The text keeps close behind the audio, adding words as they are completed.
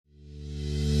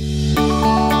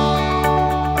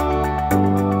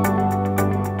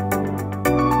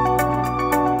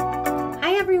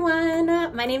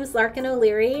name's Larkin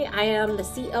O'Leary. I am the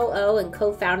COO and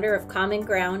co-founder of Common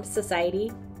Ground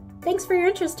Society. Thanks for your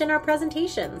interest in our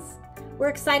presentations. We're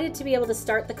excited to be able to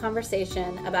start the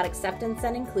conversation about acceptance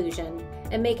and inclusion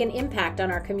and make an impact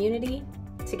on our community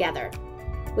together.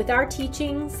 With our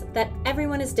teachings that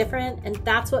everyone is different, and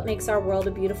that's what makes our world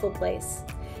a beautiful place.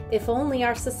 If only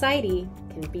our society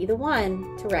can be the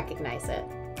one to recognize it.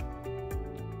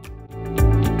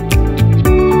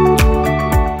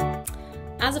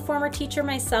 As a former teacher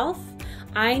myself,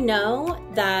 I know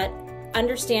that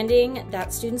understanding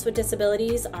that students with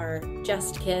disabilities are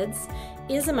just kids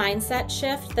is a mindset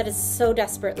shift that is so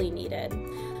desperately needed.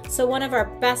 So one of our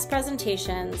best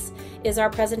presentations is our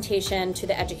presentation to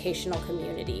the educational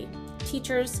community.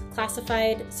 Teachers,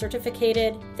 classified,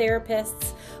 certificated,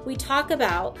 therapists. We talk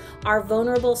about our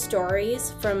vulnerable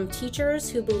stories from teachers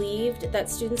who believed that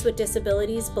students with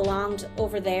disabilities belonged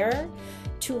over there,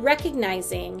 to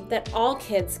recognizing that all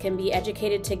kids can be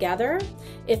educated together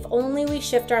if only we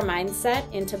shift our mindset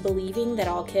into believing that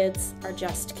all kids are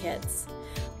just kids.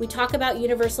 We talk about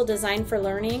universal design for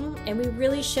learning, and we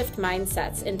really shift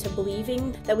mindsets into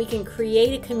believing that we can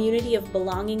create a community of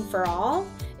belonging for all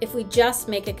if we just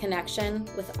make a connection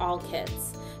with all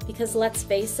kids. Because let's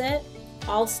face it,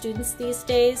 all students these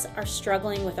days are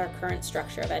struggling with our current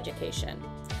structure of education.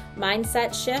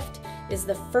 Mindset shift is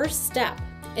the first step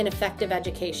in effective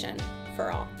education for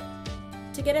all.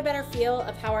 To get a better feel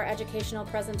of how our educational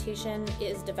presentation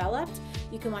is developed,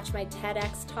 you can watch my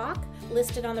TEDx talk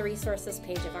listed on the resources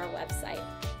page of our website.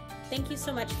 Thank you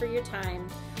so much for your time.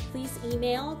 Please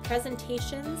email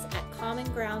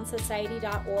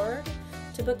presentations@commongroundsociety.org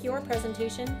to book your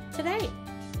presentation today.